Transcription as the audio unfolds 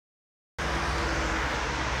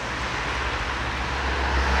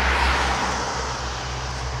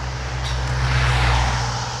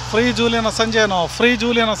Free Julian Assange now. Free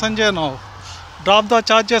Julian Assange now. Drop the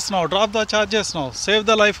charges now. Drop the charges now. Save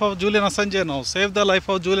the life of Julian Assange now. Save the life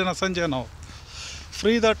of Julian Assange now.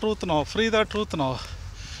 Free the truth now. Free the truth now.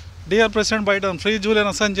 Dear President Biden, free Julian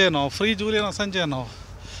Assange now. Free Julian Assange now.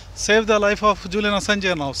 Save the life of Julian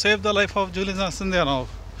Assange now. Save the life of Julian Assange now.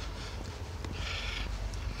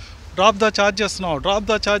 Drop the charges now. Drop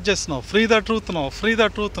the charges now. Free the truth now. Free the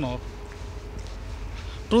truth now.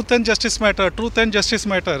 Truth and justice matter. Truth and justice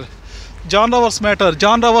matter. John Roberts matter.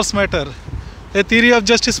 John Roberts matter. A theory of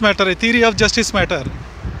justice matter. A theory of justice matter.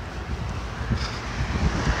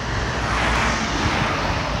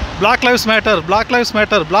 Black lives matter. Black lives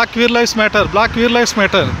matter. Black queer lives matter. Black queer lives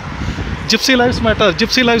matter. Gypsy lives matter.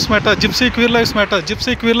 Gypsy lives matter. Gypsy queer lives matter.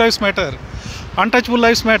 Gypsy queer lives matter. Untouchable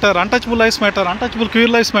lives matter. Untouchable lives matter. Untouchable queer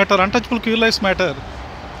lives matter. Untouchable queer lives matter.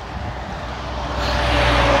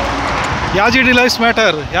 Yazidi lives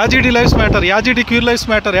matter. Yazidi lives matter. Yazidi queer lives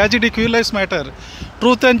matter. Yazidi queer lives matter.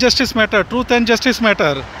 Truth and justice matter. Truth and justice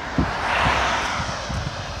matter.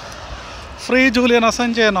 Free Julian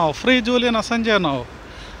Assange now. Free Julian Assange now.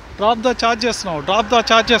 Drop the charges now. Drop the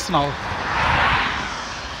charges now.